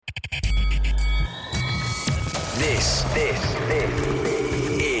This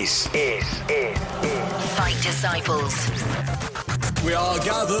is Fight Disciples. We are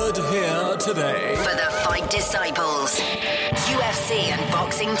gathered here today For the Fight Disciples. UFC and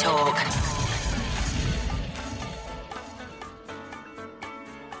boxing talk.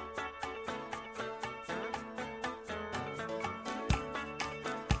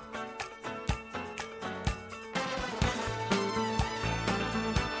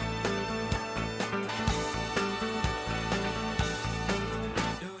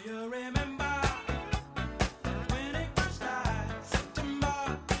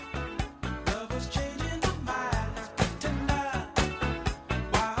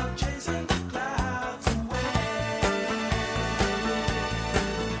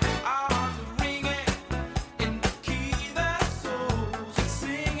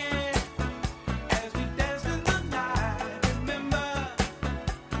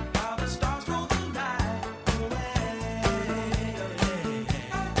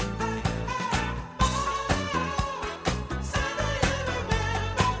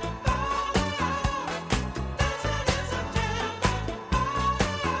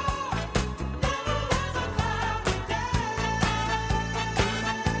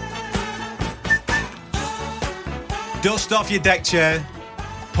 Dust off your deck chair,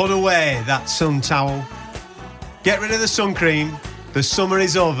 put away that sun towel, get rid of the sun cream, the summer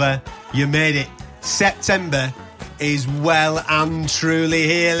is over, you made it. September is well and truly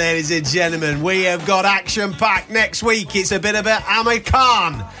here, ladies and gentlemen. We have got action-packed next week. It's a bit of an Amir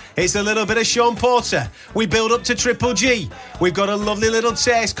Khan. It's a little bit of Sean Porter. We build up to Triple G. We've got a lovely little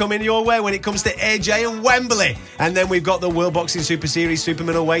taste coming your way when it comes to AJ and Wembley. And then we've got the World Boxing Super Series Super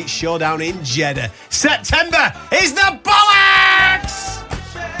Middleweight Showdown in Jeddah. September is the bollocks!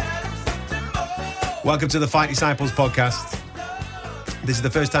 Welcome to the Fight Disciples podcast. This is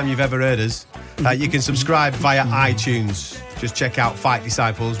the first time you've ever heard us. You can subscribe via iTunes. Just check out Fight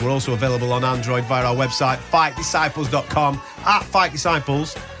Disciples. We're also available on Android via our website, fightdisciples.com, at Fight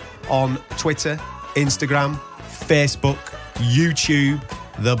Disciples on Twitter, Instagram, Facebook, YouTube,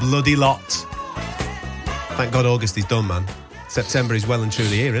 the bloody lot. Thank God August is done, man. September is well and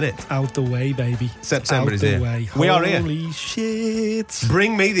truly here, isn't it? Out the way, baby. September Out is the here. way. We are here. Holy shit.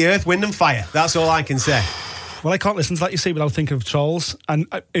 Bring me the earth, wind and fire. That's all I can say. Well, I can't listen to that, you see, without thinking of Charles.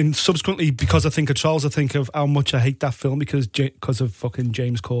 And subsequently, because I think of Charles, I think of how much I hate that film because of fucking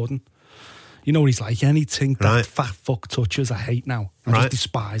James Corden. You know what he's like? Anything that fat fuck touches, I hate now. I just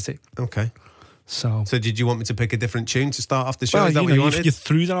despise it. Okay. So did you want me to pick a different tune to start off the show? Well, Is that what you wanted? You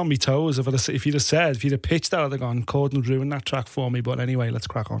threw that on me toes. If you'd have pitched that, I'd have gone, Corden ruined that track for me. But anyway, let's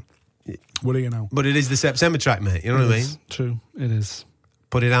crack on. What do you know? But it is the September track, mate. You know what I mean? True, it is.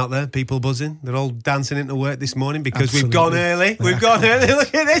 Put it out there, people buzzing. They're all dancing into work this morning because Absolutely. we've gone early. We've gone early.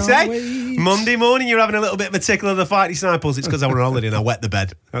 Look at this, Can't eh? wait. Monday morning, you're having a little bit of a tickle of the Fight Disciples. It's because I were on holiday and I wet the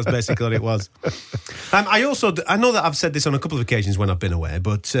bed. That's basically what it was. I know that I've said this on a couple of occasions when I've been away,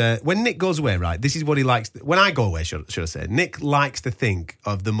 but when Nick goes away, right, this is what he likes. When I go away, should I say, Nick likes to think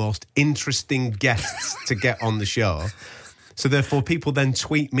of the most interesting guests to get on the show. So therefore, people then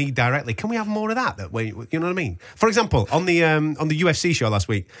tweet me directly. Can we have more of that? That way, you know what I mean? For example, on the UFC show last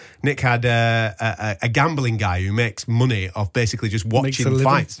week, Nick had a gambling guy who makes money off basically just watching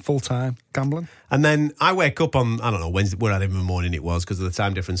fights full time gambling. And then I wake up on, I don't know, Wednesday, whatever morning it was, because of the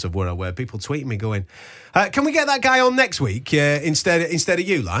time difference of where I were. People tweeting me going, can we get that guy on next week instead of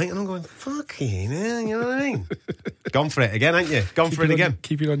you, like? And I'm going, fucking hell, you know what I mean? Gone for it again, ain't you? Gone for it again.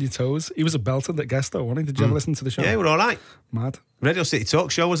 Keep you on your toes. He was a belter, that guest, though, wasn't he? Did you ever listen to the show? Yeah, we're all right. Mad. Radio City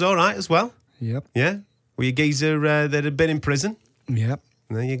Talk Show was all right as well. Yep. Yeah? Were you geezer that had been in prison? Yep.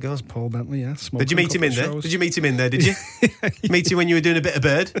 There you go. Paul Bentley, yeah. Did you meet him in there? Shows. Did you meet him in there, did you? Meet him when you were doing a bit of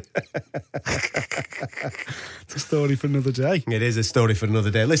bird? It's a story for another day. It is a story for another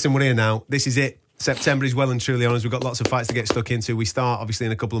day. Listen, we're here now. This is it. September is well and truly on us. We've got lots of fights to get stuck into. We start, obviously,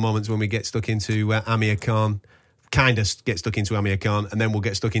 in a couple of moments when we get stuck into Amir Khan. Kind of get stuck into Amir Khan, and then we'll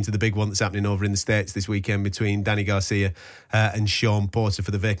get stuck into the big one that's happening over in the States this weekend between Danny Garcia and Sean Porter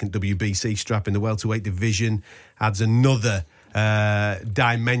for the vacant WBC strap in the welterweight division. Adds another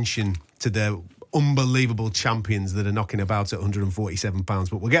dimension to the unbelievable champions that are knocking about at 147 pounds.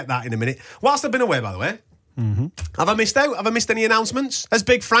 But we'll get that in a minute. Whilst I've been away, by the way, have I missed out? Have I missed any announcements? Has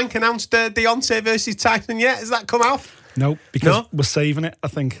Big Frank announced Deontay versus Tyson yet? Has that come out? No, because we're saving it, I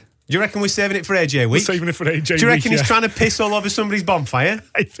think. Do you reckon we're saving it for AJ We're week? saving it for AJ Do you reckon week, he's trying to piss all over somebody's bonfire?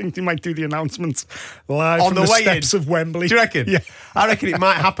 I think they might do the announcement live On from the the way steps in? of Wembley. Do you reckon? Yeah. I reckon it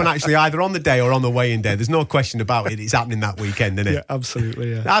might happen actually either on the day or on the way-in day. There's no question about it. It's happening that weekend, isn't it? Yeah,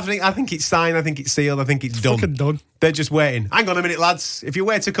 absolutely, yeah. I think it's signed. I think it's sealed. I think it's done. Fucking done. They're just waiting. Hang on a minute, lads. If you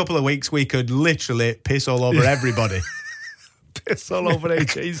wait a couple of weeks, we could literally piss all over everybody. Piss all over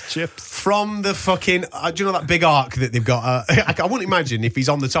AJ's chips. From the fucking... do you know that big arc that they've got? I wouldn't imagine if he's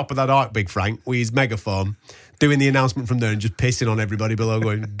on the top of that arc, Big Frank, with his megaphone, doing the announcement from there and just pissing on everybody below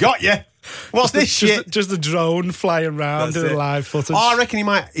going, got ya! What's this shit? Just a drone flying around That's doing it. live footage. Oh, I reckon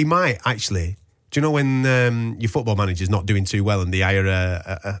he might actually. Do you know when your football manager's not doing too well and they hire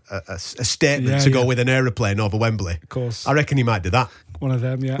a statement to go with an aeroplane over Wembley? Of course. I reckon he might do that. One of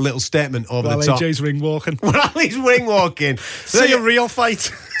them, yeah. Little statement over While the top. AJ's ring walking. While he's ring walking. See a real fight.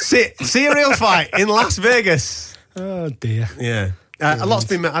 See a real fight in Las Vegas. Oh, dear. Yeah. A lot's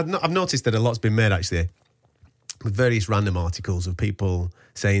been made. I've noticed that a lot's been made actually. With various random articles of people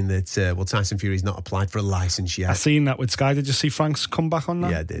saying that Tyson Fury's not applied for a license yet. I seen that with Sky. Did you see Frank's comeback on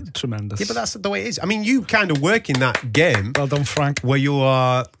that? Yeah, I did. Tremendous. Yeah, but that's the way it is. I mean, you kind of work in that game. Well done, Frank. Where you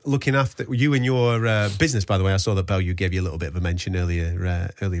are looking after you and your business. By the way, I saw that Belle, you gave you a little bit of a mention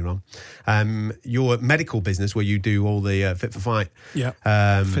earlier on. Your medical business, where you do all the Fit for Fight,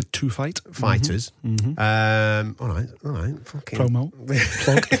 Fit to Fight fighters. Mm-hmm. All right, fucking promo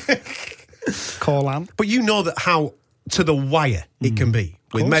plug. Call on. But you know that how to the wire it can be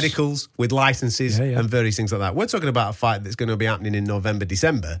with medicals, with licenses, and various things like that. We're talking about a fight that's going to be happening in November,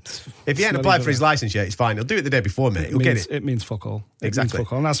 December. If he hadn't applied for his license yet, it's fine. He'll do it the day before, mate. He'll get it. It means fuck all. Exactly. It means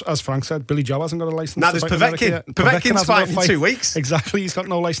fuck all. And as Frank said, Billy Joe hasn't got a license. Now there's Povetkin. Povetkin's fighting in 2 weeks. Exactly. He's got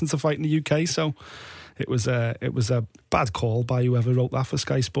no license to fight in the UK, so it was a bad call by whoever wrote that for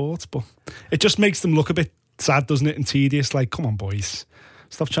Sky Sports. But it just makes them look a bit sad, doesn't it, and tedious. Like, come on, boys.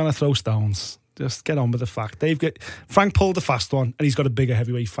 Stop trying to throw stones. Just get on with the fact. Frank pulled the fast one and he's got a bigger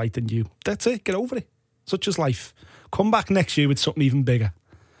heavyweight fight than you. That's it. Get over it. Such is life. Come back next year with something even bigger.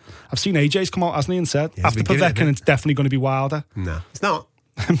 I've seen AJ's come out, hasn't he, and said, after Povetkin, it's definitely going to be Wilder. No, it's not.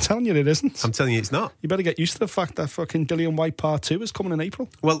 I'm telling you it isn't. I'm telling you it's not. You better get used to the fact that fucking Dillian White Part 2 is coming in April.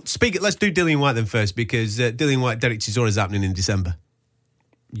 Well, let's do Dillian White then first, because Dillian White, Derek Chisora is happening in December.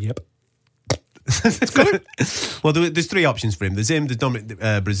 Yep. Well, there's 3 options for him. There's him, there's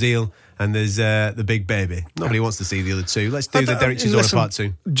Dominic Brazil, and there's the big baby. Nobody wants to see the other 2. Let's do the Derek Chisora Part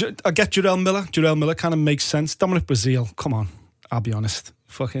 2. I get Jarrell Miller. Jarrell Miller kind of makes sense. Dominic Brazil, come on. I'll be honest.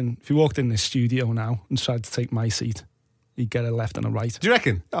 Fucking, if you walked in this studio now and tried to take my seat, you'd get a left and a right. Do you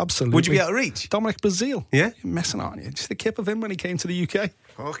reckon? Absolutely. Would you be able to reach? Dominic Brazil. Yeah? You're messing on you. Just the kip of him when he came to the UK.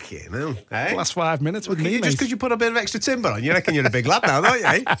 Okay, no. Hey? Last 5 minutes with me, Just because you put a bit of extra timber on, you reckon you're a big lad now, don't you?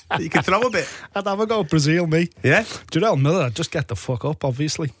 Eh? You can throw a bit. I'd have a go Brazil, me. Yeah? Jarrell Miller, just get the fuck up,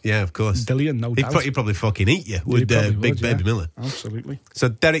 obviously. Yeah, of course. Dillian, no doubt. He'd probably fucking eat you with Big Baby Miller. Absolutely. So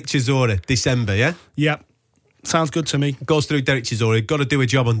Derek Chisora, December, yeah? Yeah. Sounds good to me. Goes through Derek Chisora. Got to do a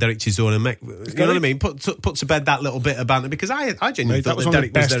job on Derek Chisora. You know what I mean? Put to bed that little bit of banter, because I genuinely thought that was that one of the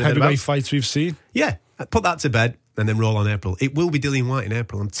Derek was best there heavyweight fights we've seen. Yeah, put that to bed and then roll on April. It will be Dillian White in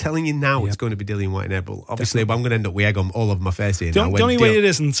April. I'm telling you now, It's going to be Dillian White in April. Obviously, I'm going to end up with egg all over my face here. The only way it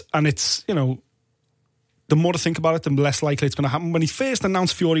isn't, and it's, the more to think about it, the less likely it's going to happen. When he first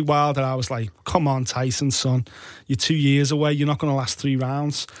announced Fury Wilder, I was like, come on, Tyson, son. You're 2 years away. You're not going to last 3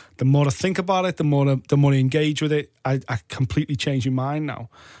 rounds. The more I think about it, the more I engage with it, I completely change my mind now.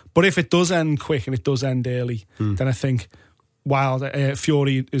 But if it does end quick and it does end early, then I think Wilder,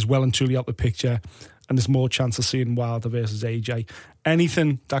 Fury is well and truly out the picture, and there's more chance of seeing Wilder versus AJ.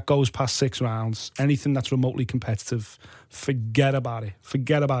 Anything that goes past 6 rounds, anything that's remotely competitive, forget about it.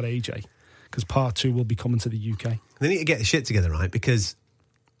 Forget about AJ. Because Part 2 will be coming to the UK. They need to get the shit together, right? Because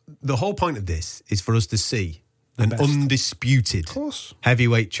the whole point of this is for us to see an best. Undisputed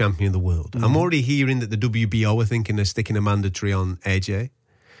heavyweight champion of the world. I'm already hearing that the WBO are thinking of sticking a mandatory on AJ.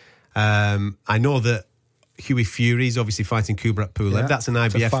 I know that Hughie Fury is obviously fighting Kubrat Pulev. Yeah, That's an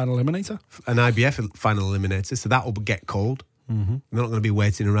IBF final eliminator. An IBF final eliminator, so that will get called. They're not going to be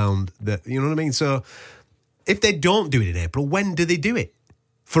waiting around. You know what I mean? So if they don't do it in April, when do they do it?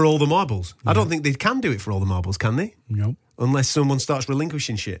 For all the marbles. I don't think they can do it for all the marbles, can they? No. Unless someone starts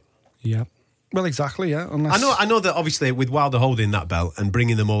relinquishing shit. Yeah. Well, exactly, yeah. Unless... I know that obviously with Wilder holding that belt and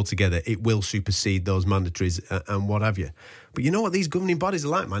bringing them all together, it will supersede those mandatories and what have you. But you know what these governing bodies are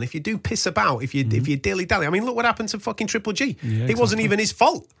like, man? If you do piss about, if you dilly-dally... I mean, look what happened to fucking Triple G. Yeah, It wasn't even his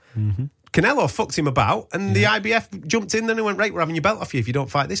fault. Canelo fucked him about, and the IBF jumped in and went, right, we're having your belt off you if you don't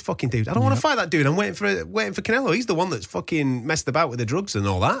fight this fucking dude. I don't want to fight that dude. I'm waiting for Canelo. He's the one that's fucking messed about with the drugs and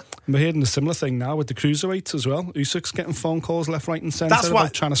all that. We're hearing a similar thing now with the cruiserweights as well. Usyk's getting phone calls left, right, and centre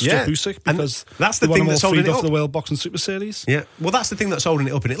about trying to strip Usyk because that's the thing that's holding it up. The World Boxing Super Series. Yeah, well, that's the thing that's holding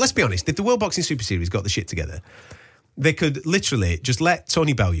it up. And let's be honest, if the World Boxing Super Series got the shit together, they could literally just let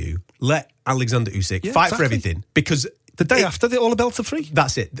Tony Bellew, let Alexander Usyk fight for everything, because the day after, all the belts are free.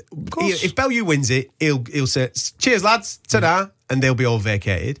 That's it. If Bellew wins it, he'll say, cheers, lads, ta-da, and they'll be all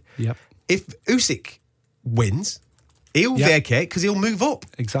vacated. Yep. If Usyk wins, he'll vacate because he'll move up.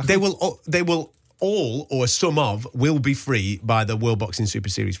 Exactly. They will all, or some of, will be free by the World Boxing Super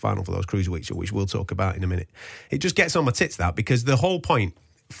Series final for those cruiserweights, which we'll talk about in a minute. It just gets on my tits, that, because the whole point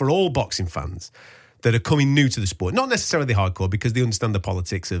for all boxing fans that are coming new to the sport, not necessarily hardcore because they understand the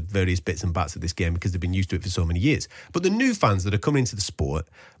politics of various bits and bats of this game because they've been used to it for so many years, but the new fans that are coming into the sport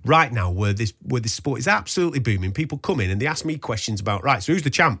right now, where this sport is absolutely booming, people come in and they ask me questions about, right, so who's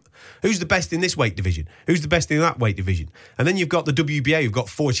the champ? Who's the best in this weight division? Who's the best in that weight division? And then you've got the WBA who've got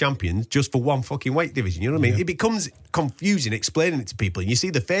 4 champions just for one fucking weight division. You know what I mean? It becomes confusing explaining it to people, and you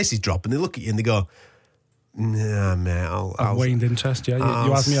see the faces drop and they look at you and they go, nah, mate, I'll waned interest, You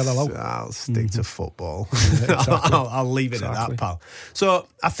asked me hello. I'll stick to football. Yeah, exactly. I'll leave it at that, pal. So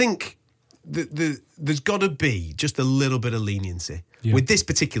I think there's got to be just a little bit of leniency with this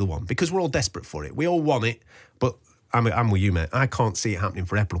particular one, because we're all desperate for it. We all want it, but I'm with you, mate. I can't see it happening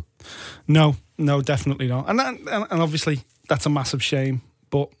for April. No, definitely not. And obviously that's a massive shame,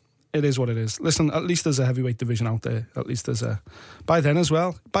 but it is what it is. Listen, at least there's a heavyweight division out there. At least there's by then as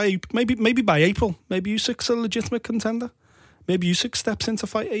well. Maybe by April, maybe Usyk's a legitimate contender. Maybe Usyk steps in to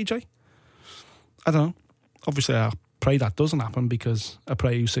fight AJ. I don't know. Obviously, I pray that doesn't happen, because I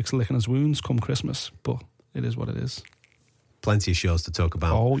pray Usyk's licking his wounds come Christmas. But it is what it is. Plenty of shows to talk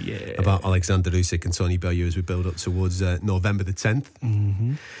about. Oh, yeah. About Alexander Usyk and Tony Bellew as we build up towards November the 10th.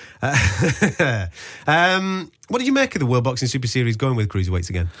 What did you make of the World Boxing Super Series going with cruiserweights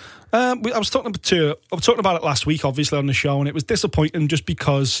again? I was talking about it last week, obviously, on the show, and it was disappointing just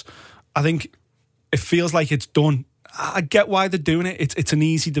because I think it feels like it's done. I get why they're doing it. It's an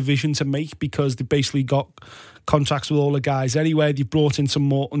easy division to make because they basically got contracts with all the guys anyway. They've brought in some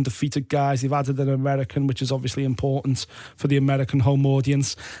more undefeated guys. They've added an American, which is obviously important for the American home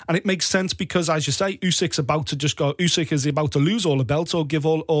audience. And it makes sense because, as you say, Usyk's about to just go. Usyk is about to lose all the belts or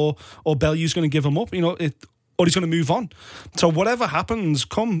Bellew's going to give him up, or he's going to move on. So whatever happens,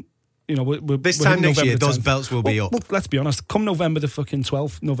 come. This time next year, those belts will be up. Well, let's be honest. Come November the fucking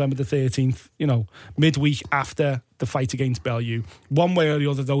 12th, November the 13th, midweek after the fight against Bellew, one way or the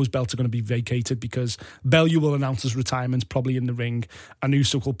other, those belts are going to be vacated because Bellew will announce his retirement probably in the ring, and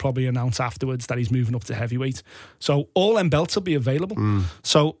Usyk will probably announce afterwards that he's moving up to heavyweight. So all them belts will be available.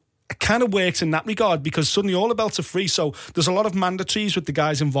 So it kind of works in that regard because suddenly all the belts are free. So there's a lot of mandatories with the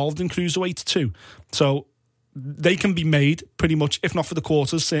guys involved in cruiserweight too. So they can be made pretty much, if not for the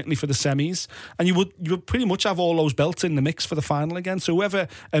quarters, certainly for the semis, and you would pretty much have all those belts in the mix for the final again. So whoever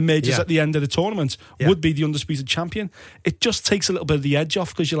emerges at the end of the tournament would be the undisputed champion. It just takes a little bit of the edge off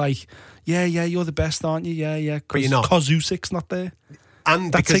because you're like, yeah, you're the best, aren't you? Yeah, but you're not. Because Usyk's not there,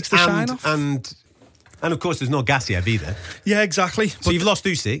 and that takes the shine off. And of course, there's no Gassiev either. Yeah, exactly. So you've lost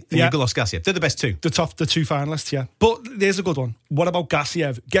Usyk and you've lost Gassiev. They're the best two. The two finalists, yeah. But there's a good one. What about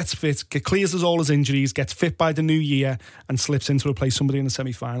Gassiev? Gets fit, clears all his injuries, gets fit by the new year, and slips in to replace somebody in the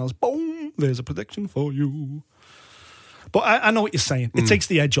semi-finals. Boom! There's a prediction for you. But I know what you're saying. It takes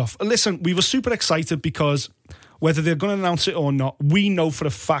the edge off. Listen, we were super excited because whether they're going to announce it or not, we know for a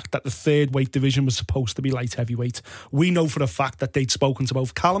fact that the third weight division was supposed to be light heavyweight. We know for a fact that they'd spoken to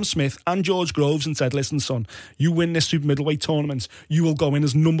both Callum Smith and George Groves and said, listen, son, you win this super middleweight tournament, you will go in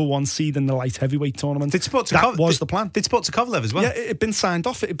as number 1 seed in the light heavyweight tournament. That was the plan. They'd spoke to Kovalev as well. Yeah, it had been signed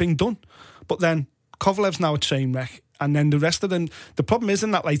off, it had been done. But then Kovalev's now a train wreck. And then the rest of them, the problem is in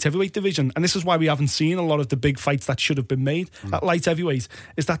that light heavyweight division, and this is why we haven't seen a lot of the big fights that should have been made at light heavyweight,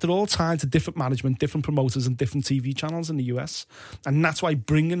 is that they're all tied to different management, different promoters and different TV channels in the US. And that's why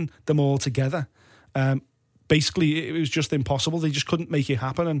bringing them all together, basically it was just impossible. They just couldn't make it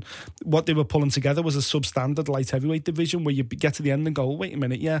happen. And what they were pulling together was a substandard light heavyweight division where you get to the end and go, oh, wait a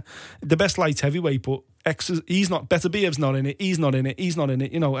minute, yeah, the best light heavyweight, but he's not, Beterbiev's not in it, he's not in it,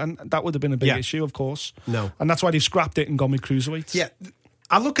 and that would have been a big issue, of course. No. And that's why they've scrapped it and gone with cruiserweights. Yeah.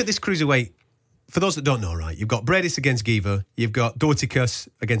 I look at this cruiserweight, for those that don't know, right, you've got Bredis against Giva, you've got Dorticus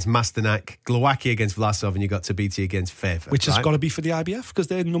against Masternak, Glowacki against Vlasov, and you've got Tabiti against Fairford. Which has got to be for the IBF, because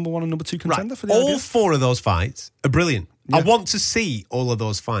they're number 1 and number 2 contender for the IBF. All 4 of those fights are brilliant. Yeah. I want to see all of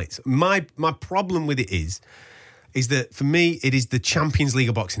those fights. My problem with it is, is that for me, it is the Champions League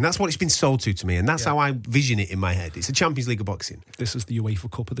of boxing. That's what it's been sold to me, and that's how I vision it in my head. It's the Champions League of boxing. This is the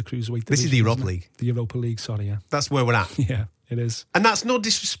UEFA Cup of the Cruiserweight division. This is the Europa League. The Europa League, sorry, yeah. That's where we're at. Yeah, it is. And that's no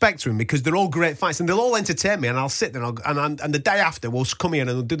disrespect to him because they're all great fights and they'll all entertain me and I'll sit there and the day after we'll come here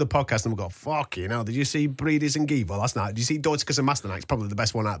and we'll do the podcast and we'll go, fuck you know, did you see Breedis and Givo last night? Did you see Dorticus and Master It's probably the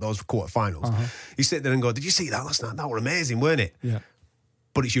best one out of those quarterfinals. You sit there and go, did you see that last night? That were amazing, weren't it? Yeah.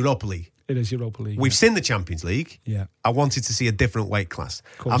 But it's Europa League. It is Europa League. We've seen the Champions League. Yeah. I wanted to see a different weight class.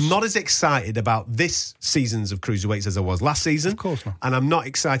 I'm not as excited about this season's of cruiserweights as I was last season. Of course not. And I'm not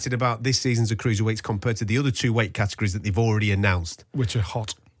excited about this season's of cruiserweights compared to the other two weight categories that they've already announced. Which are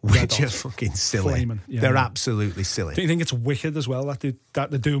hot. Which are fucking silly. Flaming. Yeah, They're absolutely silly. Don't you think it's wicked as well that they're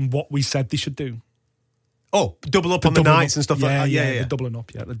doing what we said they should do? Oh, double up on the nights and stuff like that. Yeah, they're doubling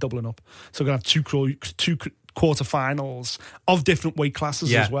up. Yeah, they're doubling up. So we're going to have two quarterfinals of different weight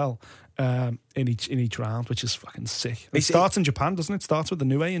classes as well. In each round, which is fucking sick. It starts in Japan, doesn't it? It starts with the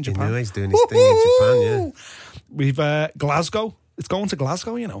Niue in Japan. Niue's doing his thing in Japan, yeah. We've Glasgow. It's going to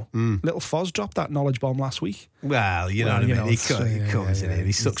Glasgow, you know. Little Foz dropped that knowledge bomb last week. Well, you know what I mean. He comes in here,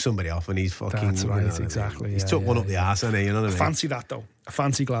 he sucks somebody off and he's fucking... That's right, exactly. He's took one up the arse, hasn't he? You know what I mean? I fancy that, though. I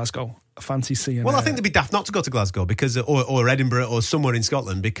fancy Glasgow. I fancy seeing... Well, I think they'd be daft not to go to Glasgow because, or Edinburgh or somewhere in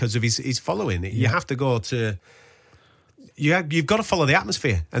Scotland because of his following. You have to go to... You've got to follow the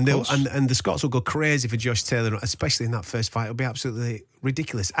atmosphere, and the Scots will go crazy for Josh Taylor, especially in that first fight. It'll be absolutely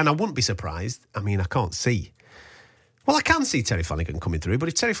ridiculous, and I wouldn't be surprised. I mean, I can't see. Well, I can see Terry Flanagan coming through, but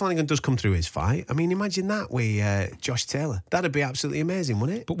if Terry Flanagan does come through his fight, I mean, imagine that with Josh Taylor. That'd be absolutely amazing,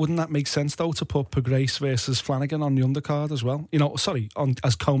 wouldn't it? But wouldn't that make sense though to put Grace versus Flanagan on the undercard as well? You know,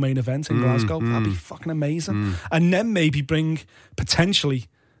 as co-main event in Glasgow. That'd be fucking amazing. And then maybe potentially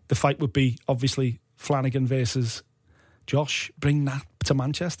the fight would be obviously Flanagan versus Josh, bring that to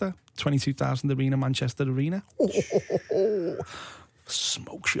Manchester, 22,000 arena, Manchester Arena.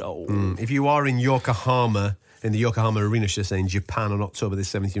 Smoke show. If you are in Yokohama, in the Yokohama Arena, should I say, in Japan on October the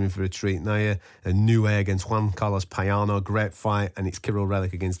 17th, in for a treat. Now, a new against Juan Carlos Payano, great fight, and it's Kirill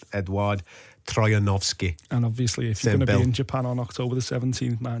Relik against Edward Troyanovsky. And obviously, if you're going to be in Japan on October the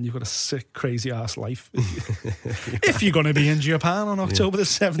 17th, man, you've got a sick, crazy-ass life. If you're going to be in Japan on October the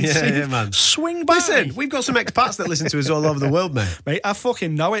 17th, man. Swing by. Listen, we've got some expats that listen to us all over the world, mate. Mate, I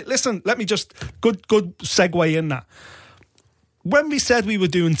fucking know it. Listen, let me just... Good segue in that. When we said we were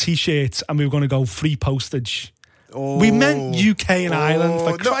doing T-shirts and we were going to go free postage... we meant UK and Ireland,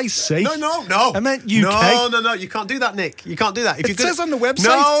 for Christ's sake. No. I meant UK. No. You can't do that, Nick. You can't do that. It says on the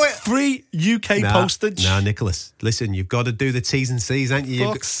website, free UK postage. No, Nicholas. Listen, you've got to do the T's and C's, ain't you?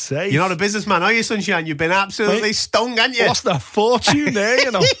 Fuck's sake. You're not a businessman, are you, Sunshine? You've been absolutely stung, haven't you? Lost a fortune there,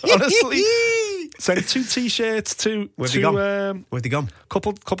 you know, honestly. Sent 2 T-shirts to... Where'd they gone?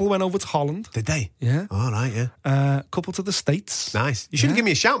 Couple went over to Holland. Did they? Yeah. All right, yeah. Couple to the States. Nice. You should have given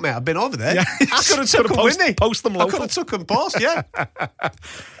me a shout, mate. I've been over there. Yeah. I could have took them with me. Post them local. I could have took them post, yeah.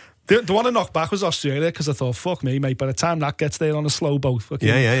 The one I knocked back was Australia because I thought, fuck me, mate, by the time that gets there on a slow boat,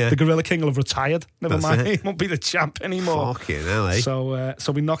 yeah. the Gorilla King will have retired. Never mind, he won't be the champ anymore. Fucking hell, eh?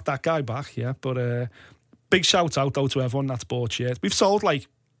 So we knocked that guy back, yeah. But big shout out, though, to everyone that's bought shirts. We've sold,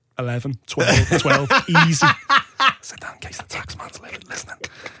 11, 12, easy. Sit down in case the taxman's listening.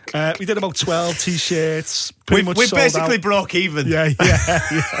 We did about 12 T-shirts. We're basically broke even. Yeah.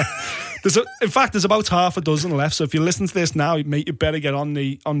 In fact, there's about half a dozen left. So if you listen to this now, mate, you better get on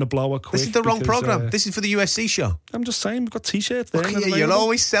the blower quick. This is the wrong programme. This is for the UFC show. I'm just saying, we've got T-shirts there. You're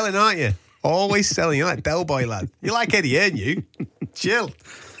always selling, aren't you? Always selling. You're like Del Boy, lad. You're like Eddie Hearn, you. Chill.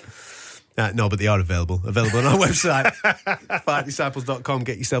 No, but they are available on our website, fightdisciples.com.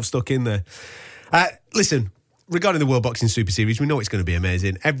 Get yourself stuck in there. Listen, regarding the World Boxing Super Series, we know it's going to be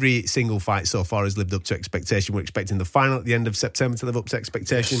amazing. Every single fight so far has lived up to expectation. We're expecting the final at the end of September to live up to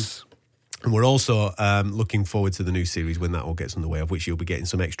expectation. Yes. And we're also looking forward to the new series when that all gets underway, of which you'll be getting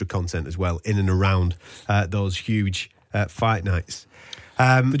some extra content as well in and around those huge fight nights.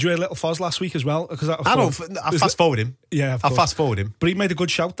 Did you hear Little Foz last week as well? Because I fast forward him. Yeah, I'll fast forward him. But he made a good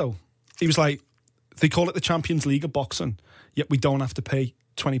shout though. He was like, they call it the Champions League of boxing, yet we don't have to pay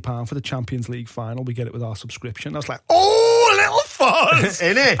 £20 for the Champions League final. We get it with our subscription. I was like, oh, Little Foz!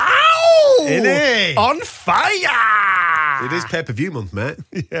 Innit? Ow! Innit? On fire! It is pay-per-view month, mate.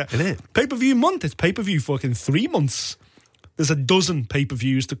 Yeah. Innit? Pay-per-view month. It's pay-per-view fucking 3 months. There's a dozen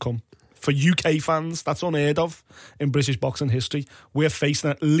pay-per-views to come. For UK fans, that's unheard of in British boxing history. We're facing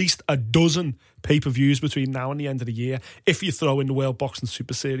at least a dozen pay-per-views between now and the end of the year if you throw in the World Boxing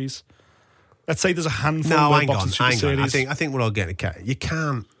Super Series. Let's say there's a handful of World Boxing Super Series. I think we're all getting a... You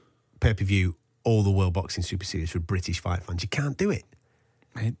can't pay-per-view all the World Boxing Super Series for British fight fans. You can't do it.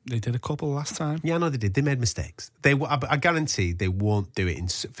 They did a couple last time. Yeah, I know they did. They made mistakes. I guarantee they won't do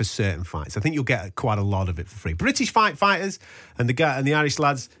it for certain fights. I think you'll get quite a lot of it for free. British fighters and the Irish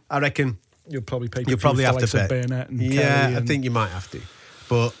lads, I reckon You'll probably pay. You'll probably have to pay. Burnett and yeah, Kelly I think you might have to.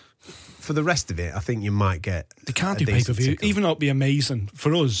 But for the rest of it, I think you might get. They can't do pay-per-view, even though it'd be amazing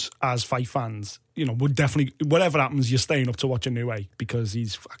for us as fight fans. You know, would definitely, whatever happens, you're staying up to watch a New Way because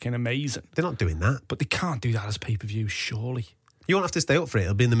he's fucking amazing. They're not doing that. But they can't do that as pay-per-view, surely. You won't have to stay up for it.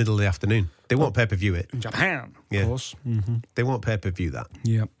 It'll be in the middle of the afternoon. They won't pay-per-view it. In Japan, of course. Mm-hmm. They won't pay-per-view that.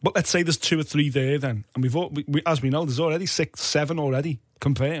 Yeah. But let's say there's 2 or 3 there then. And as we know, there's already 6, 7 already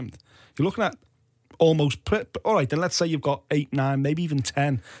confirmed. You're looking at almost... All right, then let's say you've got 8, 9, maybe even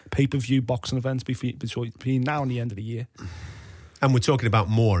 10 pay-per-view boxing events between now and the end of the year. And we're talking about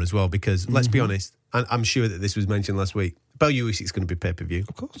more as well because, let's be honest, and I'm sure that this was mentioned last week, Bellew Usyk's going to be pay-per-view.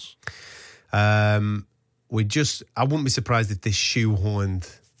 Of course. I wouldn't be surprised if this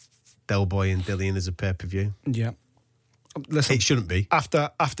shoehorned Del Boy and Dillian as a pay-per-view. Yeah. Listen, it shouldn't be. After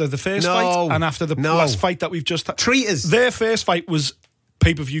the first fight and after the last fight that we've just had. Treat us. Their first fight was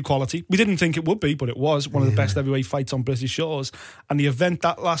pay-per-view quality. We didn't think it would be, but it was one of the best heavyweight fights on British shores. And the event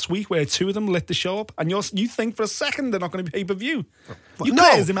that last week where 2 of them lit the show up, and you think for a second they're not going to be pay-per-view. You're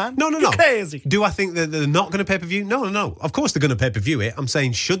crazy, man. No. You're crazy. Do I think that they're not going to pay-per-view? No. Of course they're going to pay-per-view it. I'm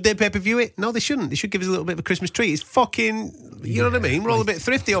saying, should they pay-per-view it? No, they shouldn't. They should give us a little bit of a Christmas treat. It's fucking, you know what I mean? We're all a bit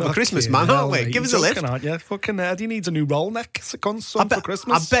thrifty over Christmas, man, aren't we? Give us a lift. Aren't you? Fucking Eddie needs a new roll neck for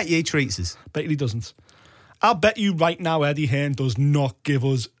Christmas. I bet you he treats us. Bet he doesn't. I'll bet you right now Eddie Hearn does not give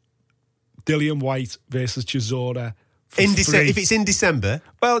us Dillian Whyte versus Chisora if it's in December.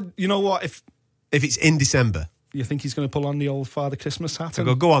 Well, you know what? If it's in December, you think he's going to pull on the old Father Christmas hat?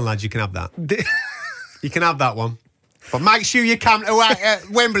 So go on, lads. You can have that. You can have that one, but make sure you come to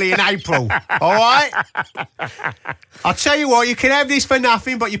Wembley in April. All right. I'll tell you what. You can have this for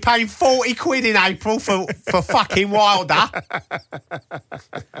nothing, but you're paying 40 quid in April for fucking Wilder.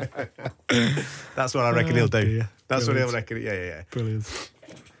 That's what I reckon he'll do. Dear. That's Brilliant. what he'll reckon. Yeah. Brilliant.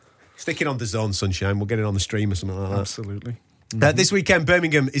 Stick it on the Zone, Sunshine. We'll get it on the stream or something like that. Absolutely. This weekend,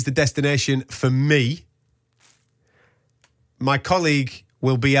 Birmingham is the destination for me. My colleague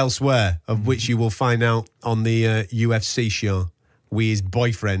will be elsewhere, of which you will find out on the UFC show with his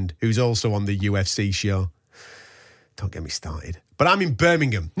boyfriend, who's also on the UFC show. Don't get me started. But I'm in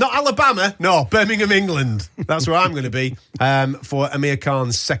Birmingham. Not Alabama. No, Birmingham, England. That's where I'm going to be for Amir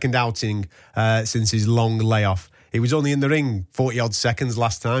Khan's second outing since his long layoff. He was only in the ring 40-odd seconds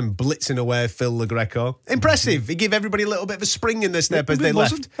last time, blitzing away Phil LaGreco. Impressive. He gave everybody a little bit of a spring in their step as they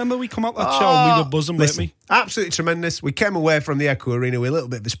left. Remember we come out that show and we were buzzing, weren't we? Absolutely tremendous. We came away from the Echo Arena with a little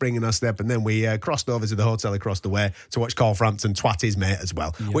bit of a spring in our step, and then we crossed over to the hotel across the way to watch Carl Frampton twat his mate as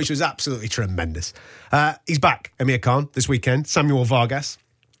well, which was absolutely tremendous. He's back, Amir Khan, this weekend. Samuel Vargas.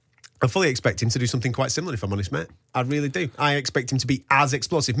 I fully expect him to do something quite similar, if I'm honest, mate. I really do. I expect him to be as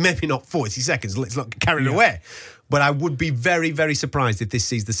explosive. Maybe not 40 seconds. Let's not get carried away. But I would be very, very surprised if this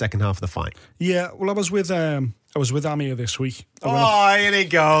sees the second half of the fight. Yeah, well, I was with Amir this week. Here he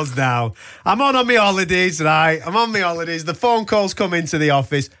goes now. I'm on my holidays, right? I'm on my holidays. The phone calls come into the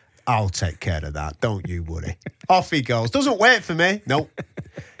office. I'll take care of that. Don't you worry. Off he goes. Doesn't wait for me. Nope.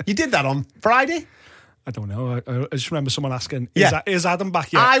 You did that on Friday? I don't know. I just remember someone asking, is Adam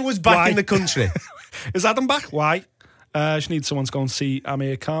back yet? I was back in the country. Is Adam back? Why? She needs someone to go and see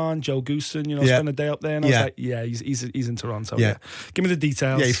Amir Khan, Joe Goosen, spend a day up there. And I was like, he's in Toronto. Yeah. Give me the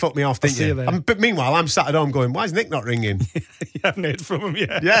details. Yeah, you fucked me off, didn't you? But meanwhile, I'm sat at home going, why is Nick not ringing? You haven't heard from him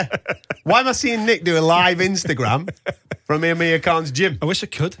yet. Yeah. Why am I seeing Nick do a live Instagram from Amir Khan's gym? I wish I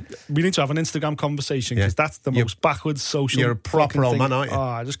could. We need to have an Instagram conversation because that's the most backwards social. You're a proper old man, aren't you? Oh,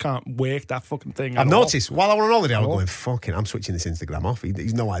 I just can't work that fucking thing. I've noticed while I was on holiday, I was going, fucking, I'm switching this Instagram off.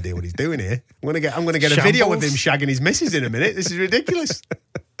 He's no idea what he's doing here. I'm gonna get a video of him shagging his missus in a minute. This is ridiculous.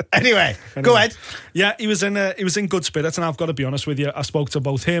 Anyway, go ahead. Yeah, he was in good spirits, and I've got to be honest with you. I spoke to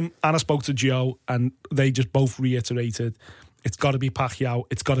both him and I spoke to Joe, and they just both reiterated it's got to be Pacquiao,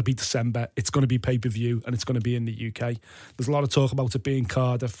 it's got to be December, it's going to be pay-per-view, and it's going to be in the UK. There's a lot of talk about it being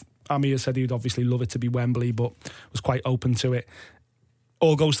Cardiff. Amir said he'd obviously love it to be Wembley, but was quite open to it.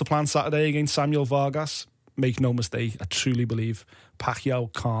 All goes to plan Saturday against Samuel Vargas. Make no mistake, I truly believe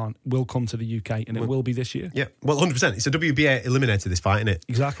Pacquiao Khan will come to the UK, and it will be this year. Yeah, well, 100%. It's a WBA eliminator, this fight, isn't it?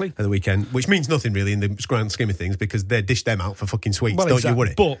 Exactly. At the weekend, which means nothing really in the grand scheme of things because they dish them out for fucking sweets, well, don't you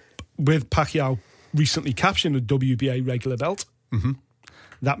worry. But with Pacquiao recently capturing the WBA regular belt,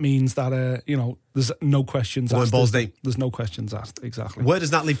 that means that, there's no questions asked. There's no questions asked, exactly. Where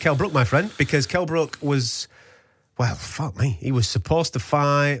does that leave Kell Brook, my friend? Because Kell Brook was Well, fuck me. He was supposed to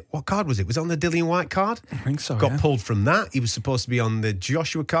fight... What card was it? Was it on the Dillian White card? I think so, Got pulled from that. He was supposed to be on the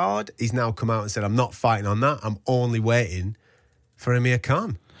Joshua card. He's now come out and said, I'm not fighting on that. I'm only waiting for Amir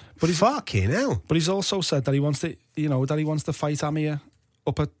Khan. But he's fucking hell. But he's also said that he wants to fight Amir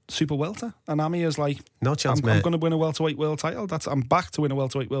up at super welter, and Amir's like, no chance, I'm going to win a welterweight world title. I'm back to win a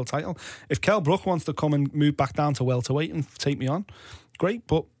welterweight world title. If Kell Brook wants to come and move back down to welterweight and take me on, great.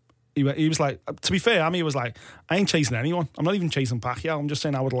 But he was like, to be fair, Amir was like, I ain't chasing anyone. I'm not even chasing Pacquiao. I'm just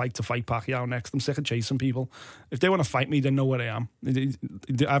saying I would like to fight Pacquiao next. I'm sick of chasing people. If they want to fight me, they know where I am. I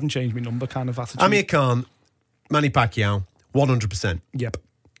haven't changed my number kind of attitude. Amir Khan, Manny Pacquiao, 100%. Yep,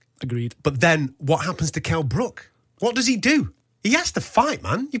 agreed. But then what happens to Kell Brook? What does he do? He has to fight,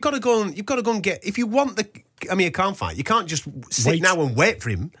 man. You've got to go and get... If you want the Amir Khan fight, you can't just sit now and wait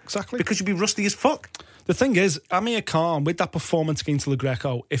for him. Exactly. Because you'll be rusty as fuck. The thing is, Amir Khan, with that performance against Le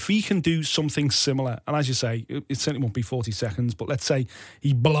Greco, if he can do something similar, and as you say, it certainly won't be 40 seconds, but let's say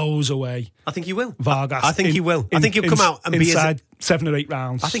he blows away... I think he will. Vargas. I think he will. I think he'll come out and be... Inside 7 or 8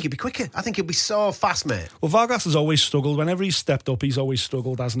 rounds. I think he'll be quicker. I think he'll be so fast, mate. Well, Vargas has always struggled. Whenever he's stepped up, he's always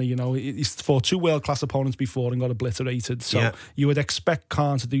struggled, hasn't he? You know, he's fought 2 world-class opponents before and got obliterated. So you would expect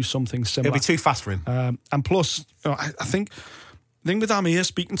Khan to do something similar. It'll be too fast for him. And plus, you know, I think... The thing with Amir,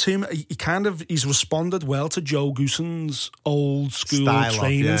 speaking to him, he's responded well to Joe Goossen's old school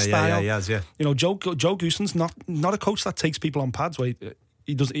training style. Yeah, he has, yeah. You know, Joe Goossen's not a coach that takes people on pads.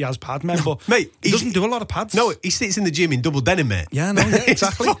 He has pad men, but mate, he doesn't do a lot of pads. No, he sits in the gym in double denim, mate. Yeah, no, yeah,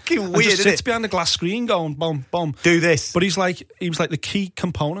 exactly. It's fucking weird, just sits behind the glass screen going, boom, boom. Do this. But he was like, the key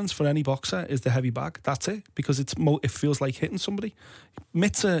components for any boxer is the heavy bag. That's it, because it feels like hitting somebody.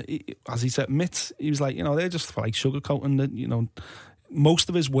 Mitts, as he said, he was like, you know, they're just like sugarcoating the, you know, most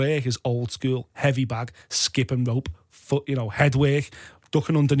of his work is old school, heavy bag, skipping rope, foot, you know, head work,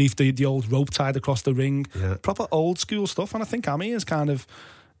 ducking underneath the old rope tied across the ring. Yeah. Proper old school stuff. And I think Amir has kind of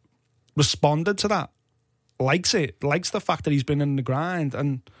responded to that. Likes the fact that he's been in the grind.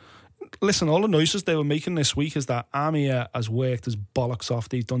 And listen, all the noises they were making this week is that Amir has worked his bollocks off.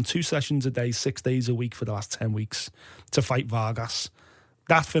 He's done 2 sessions a day, 6 days a week for the last 10 weeks to fight Vargas.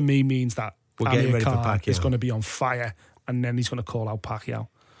 That for me means that Amir Khan is going to be on fire, and then he's going to call out Pacquiao.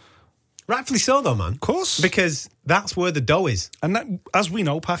 Rightfully so, though, man. Of course. Because that's where the dough is. And that, as we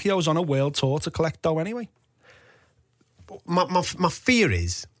know, Pacquiao's on a world tour to collect dough anyway. My fear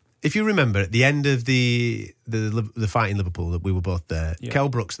is, if you remember, at the end of the fight in Liverpool, that we were both there, Kell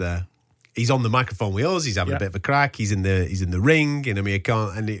Brook's there. He's on the microphone with us. He's having a bit of a crack. He's in the ring. And Amir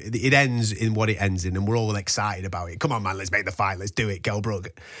Khan, and it ends in what it ends in, and we're all excited about it. Come on, man, let's make the fight. Let's do it, Kell Brook.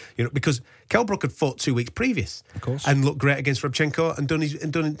 You know, because Kell Brook had fought 2 weeks previous, of course, and looked great against Rabchenko and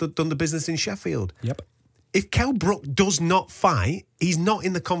done the business in Sheffield. Yep. If Kell Brook does not fight, he's not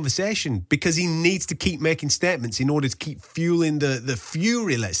in the conversation, because he needs to keep making statements in order to keep fueling the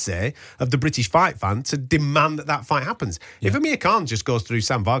fury, let's say, of the British fight fan to demand that fight happens. Yeah. If Amir Khan just goes through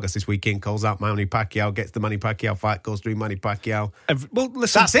Sam Vargas this weekend, calls out Manny Pacquiao, gets the Manny Pacquiao fight, goes through Manny Pacquiao, well,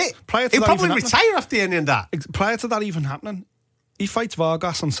 listen, that's it. He'll probably retire after the end of that. Prior to that even happening, he fights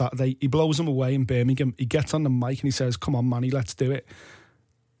Vargas on Saturday, he blows him away in Birmingham, he gets on the mic and he says, come on, Manny, let's do it.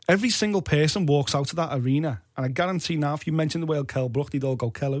 Every single person walks out of that arena, and I guarantee now, if you mention the word Kell Brook, they'd all go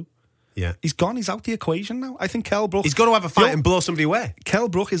Kellu. Yeah. He's gone. He's out the equation now. I think Kell Brook... He's got to have a fight and blow somebody away. Kell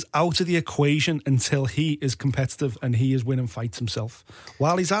Brook is out of the equation until he is competitive and he is winning fights himself.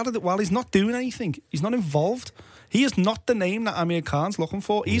 While he's not doing anything, he's not involved. He is not the name that Amir Khan's looking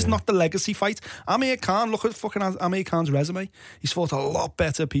for. He's not the legacy fight. Amir Khan, look at fucking Amir Khan's resume. He's fought a lot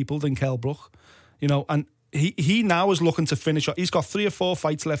better people than Kell Brook. You know, and... He now is looking to finish. He's got 3 or 4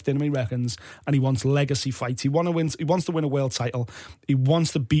 fights left in him, he reckons, and he wants legacy fights. He wants to win a world title. He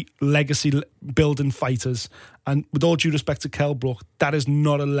wants to beat legacy building fighters. And with all due respect to Kell Brook, that is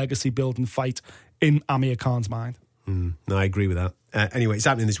not a legacy building fight in Amir Khan's mind. No, I agree with that. Anyway, it's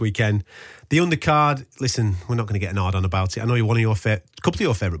happening this weekend. The undercard, listen, we're not going to get an hard on about it. I know a couple of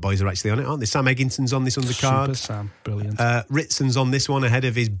your favourite boys are actually on it, aren't they? Sam Egginton's on this undercard. Super Sam, brilliant. Ritson's on this one ahead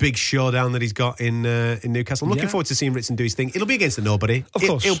of his big showdown that he's got in Newcastle. I'm looking forward to seeing Ritson do his thing. It'll be against a nobody. Of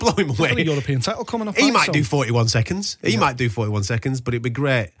course. He'll blow him away. He's got a European title coming up. He might do 41 seconds. He might do 41 seconds, but it'd be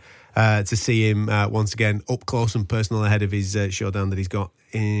great to see him once again up close and personal ahead of his showdown that he's got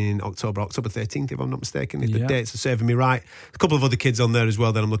in October 13th, if I'm not mistaken, if the dates are serving me right. A couple of other kids on there as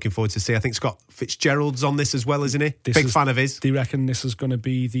well that I'm looking forward to see. I think Scott Fitzgerald's on this as well, isn't he? Big fan of his. Do you reckon this is going to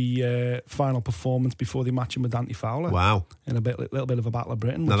be the final performance before they match him with Dante Fowler? Wow. In a little bit of a battle of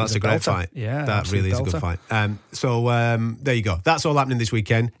Britain. No, that's a great fight. Yeah, that really is a good fight. So there you go. That's all happening this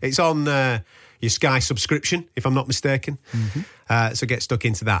weekend. It's on your Sky subscription, if I'm not mistaken. Mm-hmm. So get stuck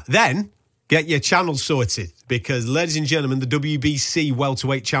into that. Then Get your channel sorted because, ladies and gentlemen, the WBC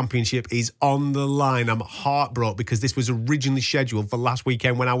Welterweight Championship is on the line. I'm heartbroken because this was originally scheduled for last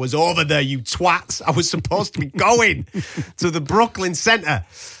weekend when I was over there, you twats. I was supposed to be going to the Brooklyn Centre,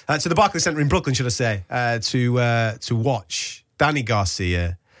 to the Barclays Centre in Brooklyn, should I say, to watch Danny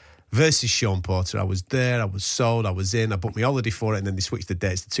Garcia versus Sean Porter. I was there, I was sold, I was in, I booked my holiday for it, and then they switched the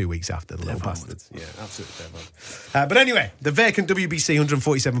dates to 2 weeks after, the little bastards. Yeah, absolutely dead, man. But anyway, the vacant WBC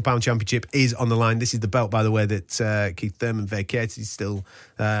 £147 championship is on the line. This is the belt, by the way, that Keith Thurman vacated. He's still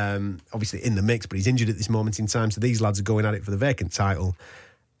obviously in the mix, but he's injured at this moment in time, so these lads are going at it for the vacant title.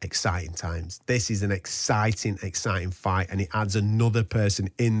 Exciting times. This is an exciting fight, and it adds another person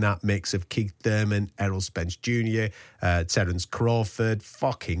in that mix of Keith Thurman, Errol Spence Jr., Terence Crawford.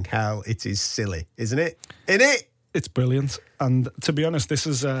 Fucking hell, it is silly, isn't it? It's brilliant. And to be honest, this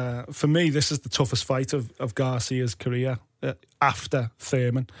is, for me, this is the toughest fight of Garcia's career after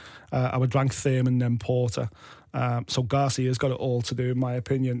Thurman. I would rank Thurman then Porter. So Garcia's got it all to do, in my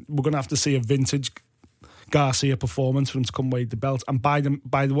opinion. We're going to have to see a vintage Garcia performance for him to come away with the belt. And by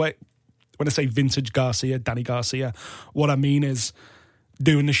the way, when I say vintage Garcia, Danny Garcia, what I mean is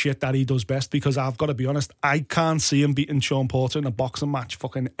doing the shit that he does best, because I've got to be honest, I can't see him beating Sean Porter in a boxing match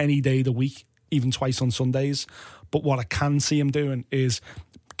fucking any day of the week, even twice on Sundays. But what I can see him doing is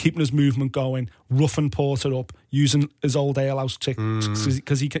keeping his movement going, roughing Porter up, using his old alehouse chick,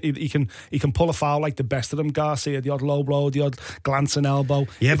 because he can pull a foul like the best of them. Garcia, the odd low blow, the odd glancing elbow.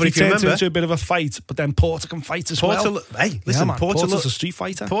 Yeah, but if you remember, into a bit of a fight, but then Porter can fight as well. Hey, listen, yeah, Porter's a street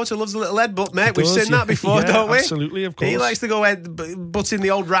fighter. Porter loves a little headbutt, mate. We've seen that before, don't we? Absolutely, of course. He likes to go headbutt in the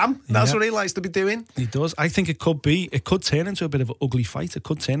old ram. That's what he likes to be doing. He does. I think it could turn into a bit of an ugly fight. It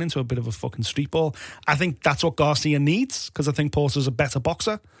could turn into a bit of a fucking street ball. I think that's what Garcia needs, because I think Porter's a better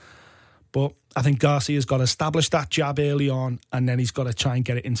boxer. But I think Garcia's got to establish that jab early on, and then he's got to try and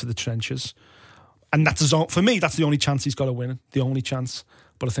get it into the trenches. And that's for me, that's the only chance he's got to win. The only chance.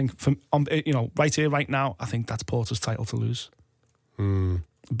 But I think, right here, right now, I think that's Porter's title to lose. A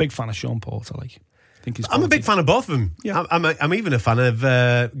big fan of Sean Porter. I think I'm a big fan of both of them. Yeah. I'm even a fan of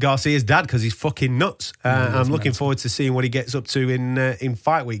Garcia's dad, because he's fucking nuts. I'm looking forward to seeing what he gets up to in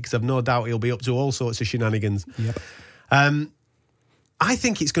fight week, because I've no doubt he'll be up to all sorts of shenanigans. Yep. I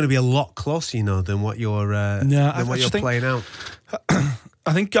think it's going to be a lot closer, than what you're playing out.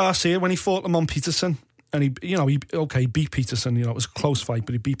 I think Garcia, when he fought Lamont Peterson, and he beat Peterson. It was a close fight,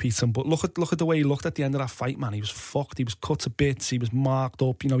 but he beat Peterson. But look at the way he looked at the end of that fight, man. He was fucked. He was cut to bits. He was marked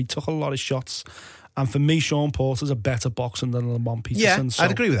up. He took a lot of shots. And for me, Sean Porter's a better boxer than Lamont Peterson. Yeah,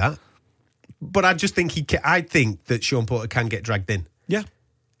 I'd agree with that. But I just think I think that Sean Porter can get dragged in. Yeah,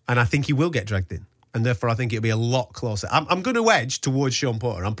 and I think he will get dragged in. And therefore, I think it'll be a lot closer. I'm going to edge towards Sean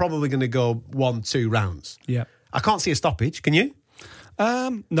Porter. I'm probably going to go 1-2 rounds. Yeah. I can't see a stoppage. Can you?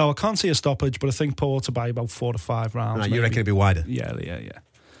 No, I can't see a stoppage, but I think Porter by about 4 to 5 rounds. No, you reckon it'll be wider? Yeah.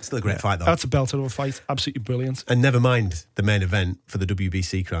 Still a great fight, though. That's a belter of a fight. Absolutely brilliant. And never mind the main event for the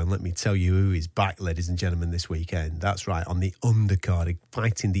WBC crown. Let me tell you who is back, ladies and gentlemen, this weekend. That's right, on the undercard,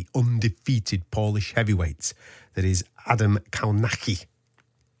 fighting the undefeated Polish heavyweight. That is Adam Kownacki.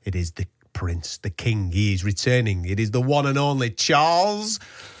 It is the Prince, the King. He is returning. It is the one and only Charles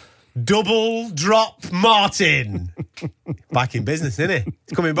Double Drop Martin. Back in business, isn't he?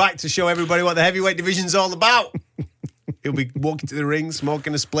 He's coming back to show everybody what the heavyweight division's all about. He'll be walking to the ring,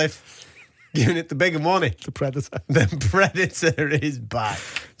 smoking a spliff, giving it the big one, won't he? The Predator. The Predator is back.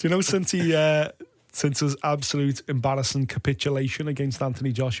 Do you know, since his absolute embarrassing capitulation against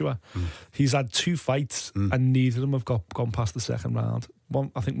Anthony Joshua, he's had 2 fights and neither of them have gone past the second round.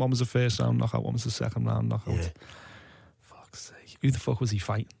 I think one was the first round knockout, one was the second round knockout. Yeah. Fuck's sake. Who the fuck was he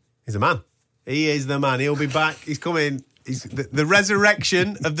fighting? He's the man. He is the man. He'll be back. He's coming. He's the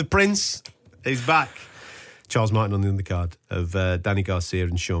resurrection of the Prince is back. Charles Martin on the undercard of Danny Garcia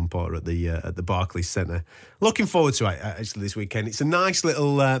and Sean Porter at the Barclays Centre. Looking forward to it, actually, this weekend. It's a nice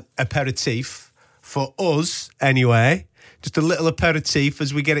little aperitif for us, anyway. Just a little aperitif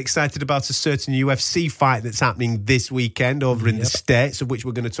as we get excited about a certain UFC fight that's happening this weekend over in the States, of which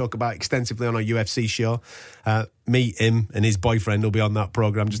we're going to talk about extensively on our UFC show. Me, him, and his boyfriend will be on that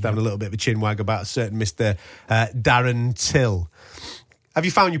programme, just having a little bit of a chinwag about a certain Mr. Darren Till. Have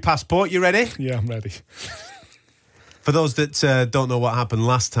you found your passport? You ready? Yeah, I'm ready. For those that don't know what happened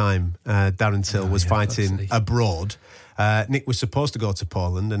last time, Darren Till was fighting abroad. Nick was supposed to go to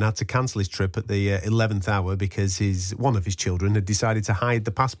Poland and had to cancel his trip at the 11th hour because one of his children had decided to hide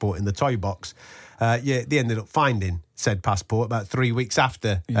the passport in the toy box. They ended up finding said passport about 3 weeks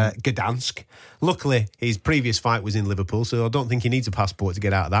after Gdansk. Luckily, his previous fight was in Liverpool, so I don't think he needs a passport to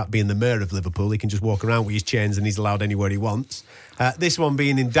get out of that. Being the mayor of Liverpool, he can just walk around with his chains and he's allowed anywhere he wants. This one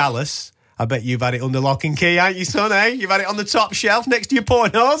being in Dallas, I bet you've had it under lock and key, ain't you, son, eh? You've had it on the top shelf next to your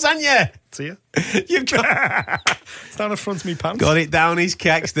pornos, haven't you? See ya. You've got... It's down the front of me pants. Got it down his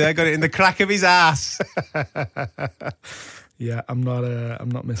keks there, got it in the crack of his ass. Yeah, I'm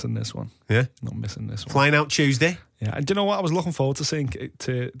not missing this one. Yeah? Not missing this one. Flying out Tuesday. Yeah, and do you know what? I was looking forward to seeing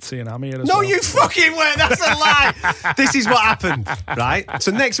Amy here as No, well. you fucking weren't. That's a lie. This is what happened, right? So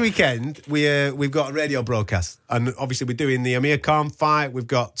next weekend we've got a radio broadcast, and obviously we're doing the Amir Khan fight. We've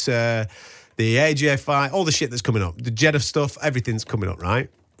got the AJ fight, all the shit that's coming up, the Jeddah stuff, everything's coming up, right?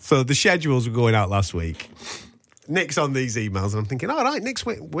 So the schedules were going out last week. Nick's on these emails, and I'm thinking, all right, Nick's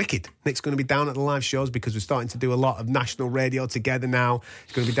wicked. Nick's going to be down at the live shows because we're starting to do a lot of national radio together now.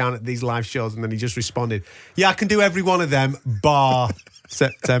 He's going to be down at these live shows, and then he just responded, yeah, I can do every one of them, bar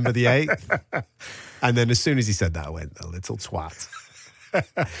September the 8th. And then as soon as he said that, I went, a little twat.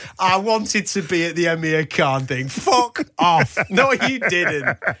 I wanted to be at the Amir Khan thing. Fuck off. No, you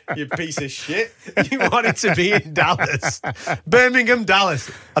didn't, you piece of shit. You wanted to be in Dallas. Birmingham, Dallas.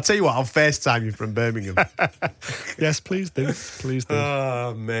 I'll tell you what, I'll FaceTime you from Birmingham. Yes, please do. Please do.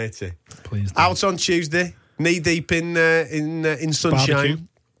 Oh, matey. Please do. Out on Tuesday, knee deep in sunshine. Barbecue.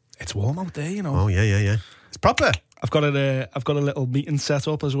 It's warm out there, you know. Oh, yeah. It's proper. I've got a little meeting set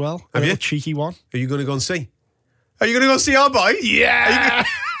up as well. Have a you? little cheeky one. Are you going to go and see? Are you going to go see our boy? Yeah.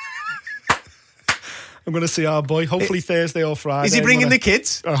 I'm going to see our boy, hopefully Thursday or Friday. Is he bringing the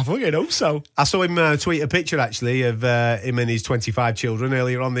kids? I fucking hope so. I saw him tweet a picture, actually, of him and his 25 children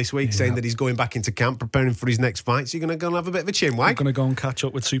earlier on this week, saying that he's going back into camp, preparing for his next fight. So you're going to go and have a bit of a chin wag? I'm going to go and catch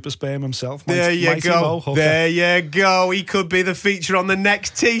up with Super Sperm himself. There you go. There you go. He could be the feature on the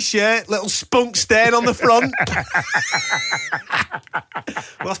next T-shirt. Little spunk stain on the front.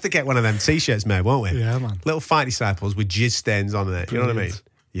 We'll have to get one of them T-shirts made, won't we? Yeah, man. Little Fight Disciples with jizz stains on it. You know what I mean?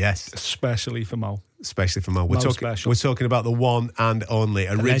 Yes. Especially for Mo. Especially for Mo. We're special. talking about the one and only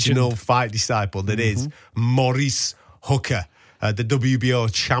original legend. Fight Disciple that is Maurice Hooker, the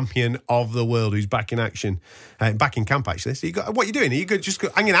WBO champion of the world, who's back in action, back in camp, actually. So what are you doing? Are you just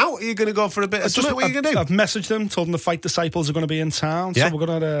hanging out? Are you going to go for a bit of something? What are you going to do? I've messaged them, told them the Fight Disciples are going to be in town. Yeah. So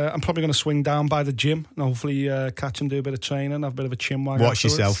I'm probably going to swing down by the gym and hopefully catch them, do a bit of training, have a bit of a chin wag. Watch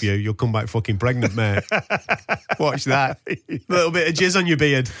yourself, you. You'll come back fucking pregnant, mate. Watch that. A little bit of jizz on your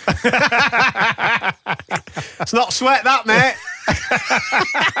beard. It's not sweat, that, mate.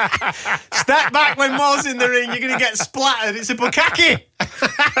 Step back when Mo's in the ring. You're going to get splattered. It's a bukkake.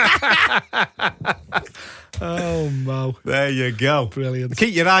 Oh, Mo. There you go. Brilliant.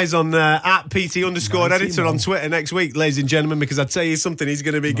 Keep your eyes on at PT_editor on Mo. Twitter next week, ladies and gentlemen, because I tell you something, he's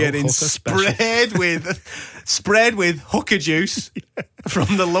going to be getting sprayed with hooker juice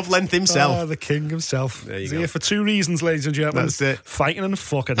from the love length himself. Oh, the king himself. There you He's go. here for two reasons, ladies and gentlemen. That's it. Fighting and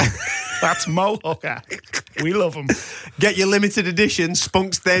fucking. That's Mo Hooker. We love him. Get your limited edition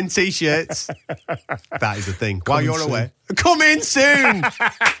spunk stain T-shirts. That is the thing. While you're away, come in soon.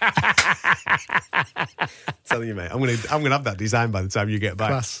 Telling you, mate, I'm gonna have that design by the time you get back.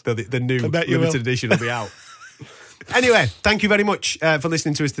 Class. The new bet you limited will. edition will be out. Anyway, thank you very much for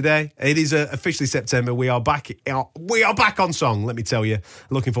listening to us today. It is officially September. We are back. We are back on song. Let me tell you.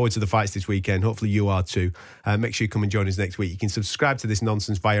 Looking forward to the fights this weekend. Hopefully you are too. Make sure you come and join us next week. You can subscribe to this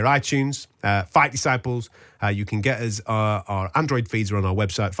nonsense via iTunes, Fight Disciples. You can get us our Android feeds are on our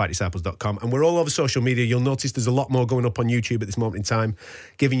website, fightdisciples.com, and we're all over social media. You'll notice there's a lot more going up on YouTube at this moment in time,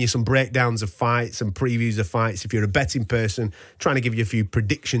 giving you some breakdowns of fights and previews of fights. If you're a betting person, trying to give you a few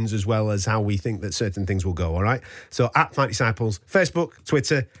predictions as well as how we think that certain things will go. All right. So at Fight Disciples, Facebook,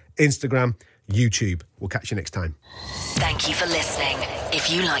 Twitter, Instagram, YouTube. We'll catch you next time. Thank you for listening. If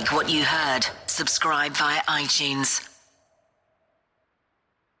you like what you heard, subscribe via iTunes.